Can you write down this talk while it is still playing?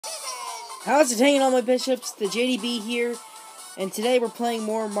How's it hanging on my bishops? The JDB here, and today we're playing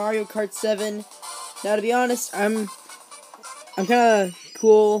more Mario Kart 7. Now, to be honest, I'm kind of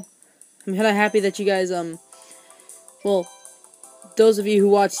cool. I'm kind of happy that you guys, well, those of you who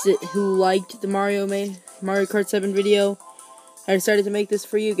watched it, who liked the Mario Kart 7 video, I decided to make this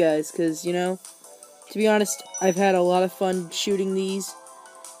for you guys, because, you know, to be honest, I've had a lot of fun shooting these.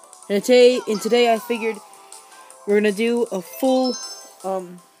 And today I figured we're gonna do a full,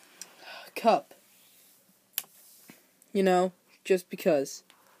 cup. You know, just because.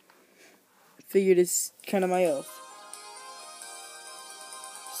 I figured it's kind of my oath.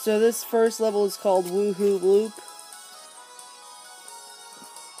 So this first level is called Woohoo Loop.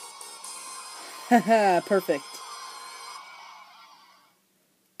 Haha, perfect.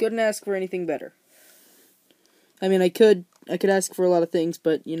 Couldn't ask for anything better. I mean, I could ask for a lot of things,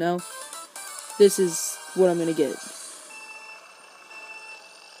 but, you know, this is what I'm gonna get.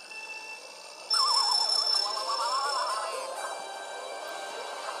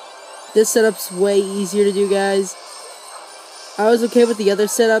 This setup's way easier to do, guys. I was okay with the other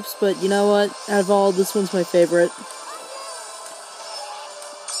setups, but you know what? Out of all, this one's my favorite.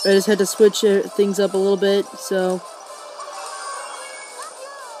 I just had to switch things up a little bit, so...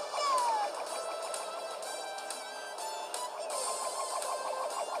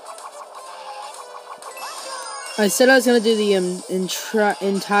 I said I was gonna do the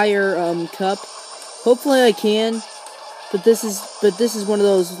entire cup. Hopefully I can, but this is one of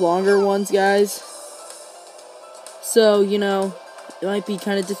those longer ones, guys. So, you know, it might be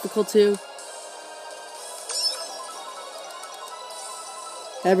kind of difficult too.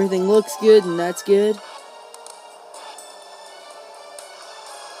 Everything looks good, and that's good.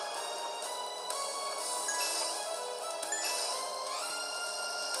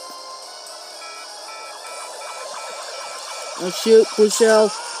 Oh shoot, blue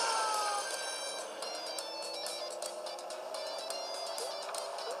shell.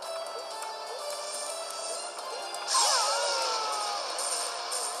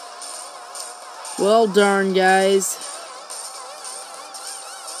 Well darn, guys.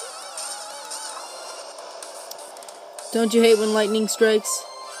 Don't you hate when lightning strikes?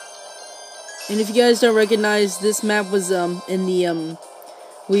 And if you guys don't recognize, this map was in the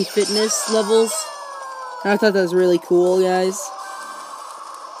Wii Fitness levels. And I thought that was really cool, guys.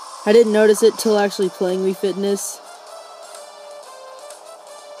 I didn't notice it till actually playing Wii Fitness.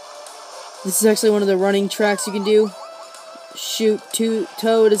 This is actually one of the running tracks you can do. Shoot,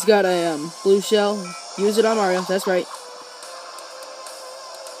 Toad has got a blue shell. Use it on Mario, that's right.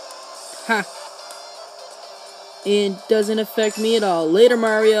 Ha! It doesn't affect me at all. Later,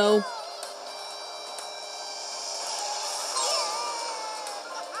 Mario!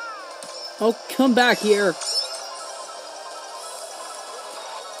 Oh, come back here!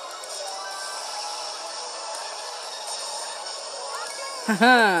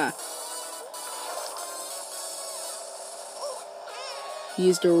 Haha!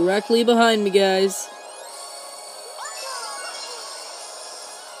 He's directly behind me, guys.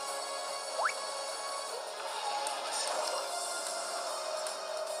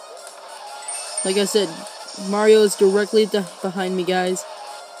 Like I said, Mario is directly behind me, guys.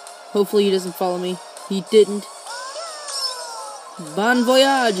 Hopefully he doesn't follow me. He didn't. Bon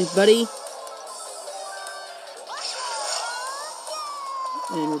voyage, buddy.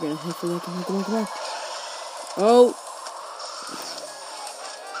 And we're gonna head for that. Come on. Oh.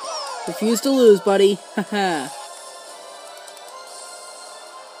 Refuse to lose, buddy. Haha.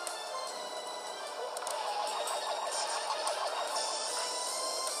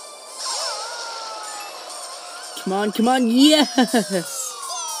 Come on, yes!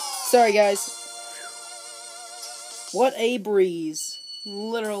 Sorry, guys. What a breeze.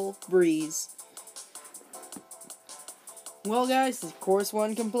 Literal breeze. Well, guys, is course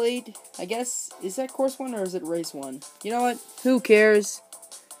 1 complete? I guess, is that course 1 or is it race 1? You know what? Who cares?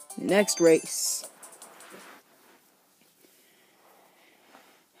 Next race.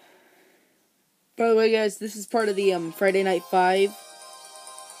 By the way, guys, this is part of the Friday Night 5.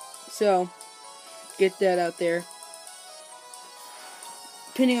 So, get that out there.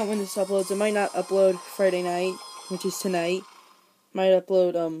 Depending on when this uploads, it might not upload Friday night, which is tonight. Might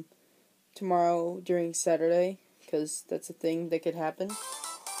upload tomorrow during Saturday, because that's a thing that could happen.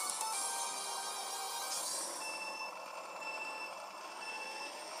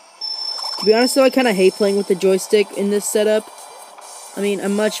 To be honest though, I kind of hate playing with the joystick in this setup. I mean, I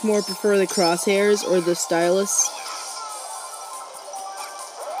much more prefer the crosshairs or the stylus.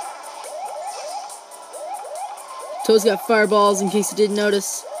 Toad's got fireballs, in case you didn't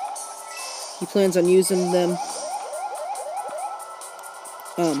notice. He plans on using them.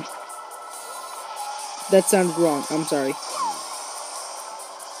 that sounded wrong. I'm sorry.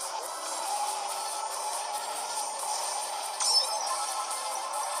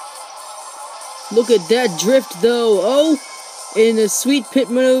 Look at that drift, though. Oh, in a sweet pit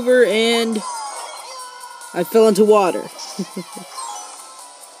maneuver, and I fell into water.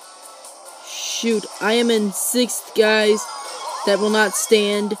 Shoot, I am in 6th, guys. That will not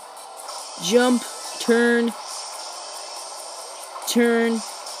stand. Jump, turn, turn.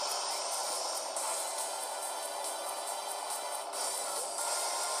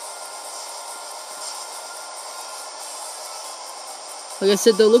 Like I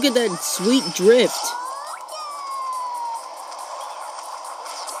said, though, look at that sweet drift.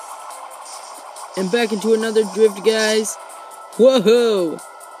 And back into another drift, guys. Whoa!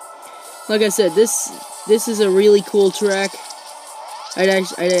 Like I said, this is a really cool track. I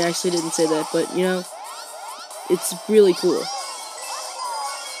actually didn't say that, but, you know, it's really cool.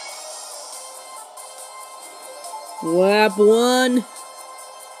 Lap 1.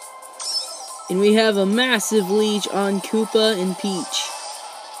 And we have a massive lead on Koopa and Peach.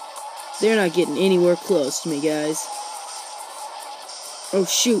 They're not getting anywhere close to me, guys. Oh,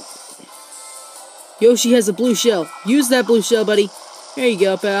 shoot. Yoshi has a blue shell. Use that blue shell, buddy. There you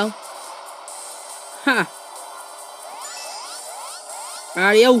go, pal. Ha!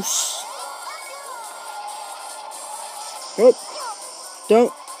 Adios! Oh!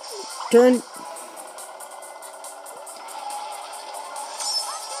 Don't turn.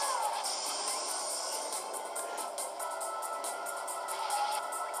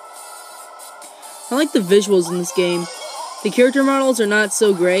 I like the visuals in this game. The character models are not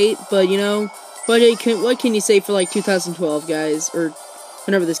so great, but you know, what can you say for like 2012, guys, or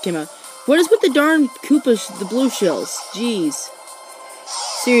whenever this came out? What is with the darn Koopa, the blue shells? Jeez.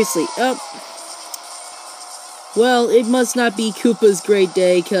 Seriously, well, it must not be Koopa's great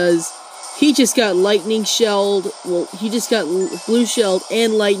day, because he just got lightning shelled. Well, he just got blue shelled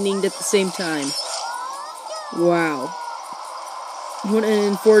and lightninged at the same time. Wow. What an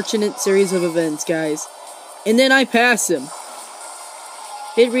unfortunate series of events, guys. And then I pass him.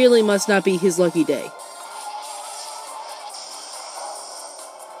 It really must not be his lucky day.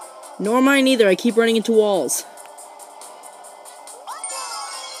 Nor mine either. I keep running into walls.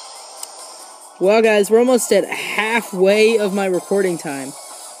 Well, guys, we're almost at halfway of my recording time.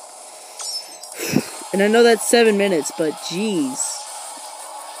 And I know that's 7 minutes, but jeez.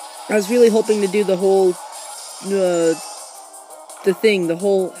 I was really hoping to do the whole, the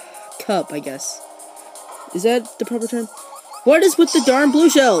whole cup, I guess. Is that the proper term? What is with the darn blue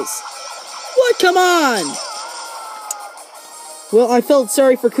shells? What? Come on! Well, I felt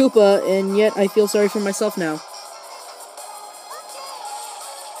sorry for Koopa, and yet I feel sorry for myself now.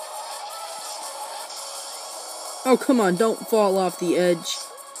 Oh, come on, don't fall off the edge.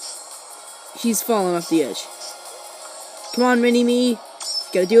 He's falling off the edge. Come on, Mini-Me.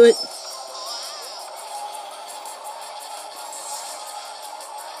 Gotta do it.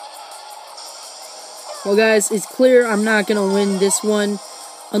 Well, guys, it's clear I'm not gonna win this one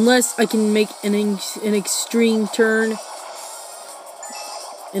unless I can make an extreme turn.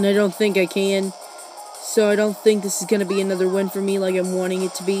 And I don't think I can. So I don't think this is gonna be another win for me like I'm wanting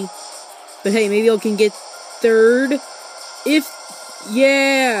it to be. But hey, maybe I can get 3rd.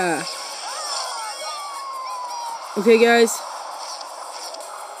 Yeah! Okay, guys.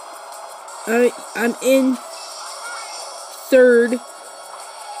 I'm in 3rd.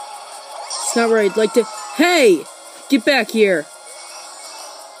 It's not where I'd like to. Hey! Get back here!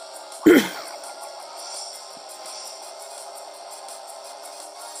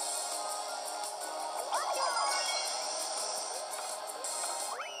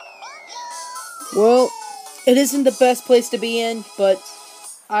 Well, it isn't the best place to be in, but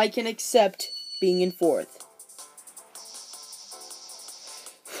I can accept being in 4th.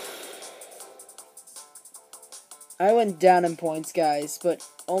 I went down in points, guys, but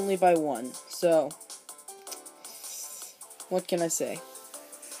only by 1, so what can I say?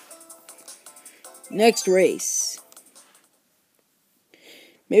 Next race.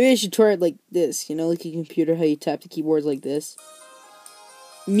 Maybe I should try it like this, you know, like a computer, how you tap the keyboards like this.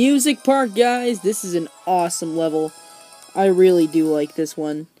 Music Park, guys, this is an awesome level. I really do like this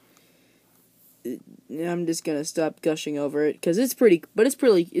one. I'm just gonna stop gushing over it, because it's pretty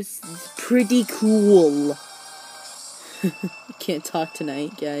cool. I can't talk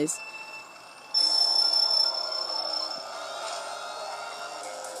tonight, guys.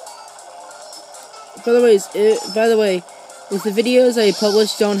 By the way, if the videos I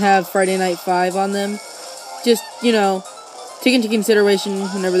publish don't have Friday Night 5 on them, just, you know, take into consideration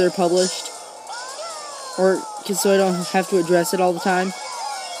whenever they're published. Or, just so I don't have to address it all the time.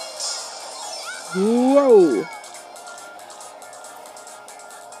 Whoa!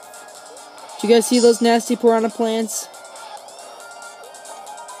 Did you guys see those nasty piranha plants?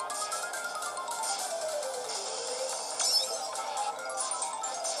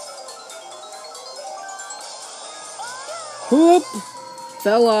 Whoop!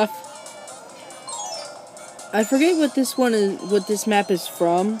 Fell off. I forget what this one is. What this map is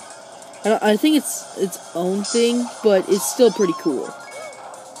from. I think it's its own thing, but it's still pretty cool.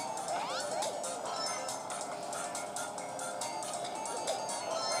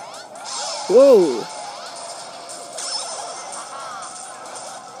 Whoa!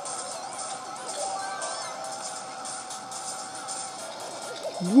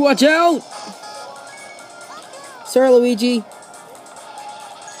 Watch out! Sorry, Luigi.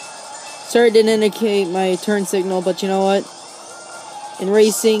 Sorry it didn't indicate my turn signal, but you know what? In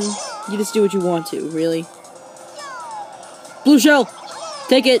racing, you just do what you want to, really. Blue shell!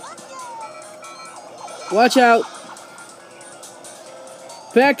 Take it! Watch out!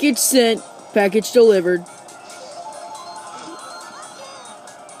 Package sent. Package delivered.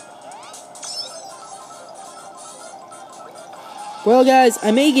 Well, guys,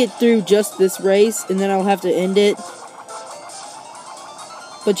 I may get through just this race, and then I'll have to end it.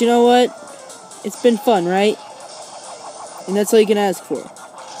 But you know what? It's been fun, right? And that's all you can ask for.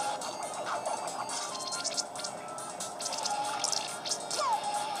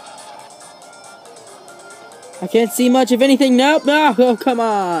 I can't see much of anything. Nope. No. Oh, come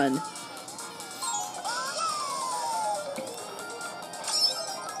on.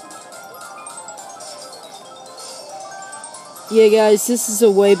 Yeah, guys, this is a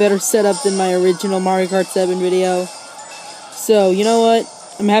way better setup than my original Mario Kart 7 video. So, you know what?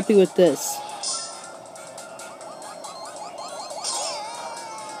 I'm happy with this.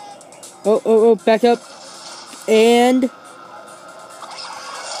 Oh, back up. And...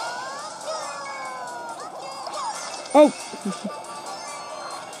 oh!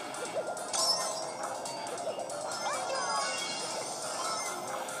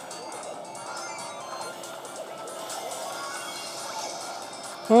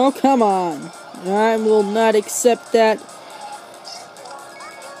 Oh, come on. I will not accept that.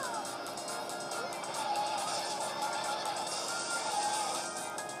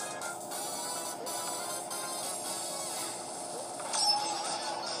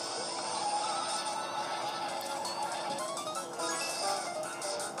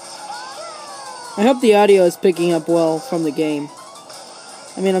 I hope the audio is picking up well from the game.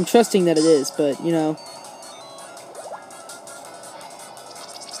 I mean, I'm trusting that it is, but, you know.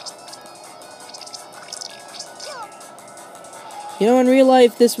 You know, in real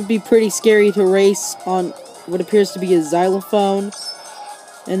life, this would be pretty scary to race on what appears to be a xylophone.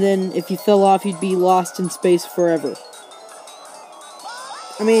 And then, if you fell off, you'd be lost in space forever.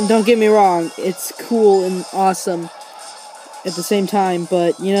 I mean, don't get me wrong, it's cool and awesome at the same time,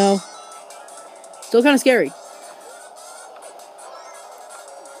 but, you know, still kind of scary.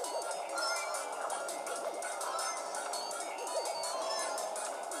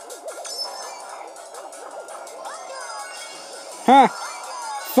 Ha!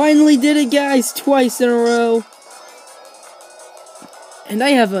 Finally did it, guys, twice in a row. And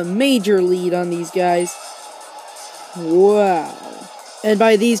I have a major lead on these guys. Wow. And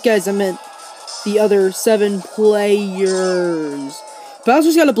by these guys, I meant the other 7 players.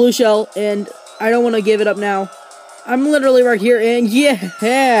 Bowser's got a blue shell, and I don't want to give it up now. I'm literally right here, and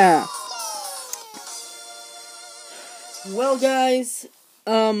yeah! Well, guys,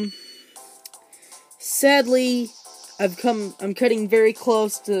 sadly, I'm cutting very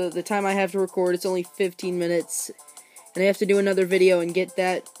close to the time I have to record. It's only 15 minutes, and I have to do another video and get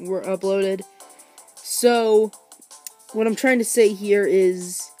that uploaded. So, what I'm trying to say here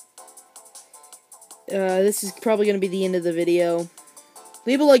is, this is probably going to be the end of the video.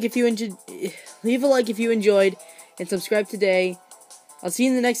 Leave a like if you enjoyed, and subscribe today. I'll see you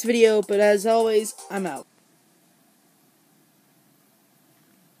in the next video, but as always, I'm out.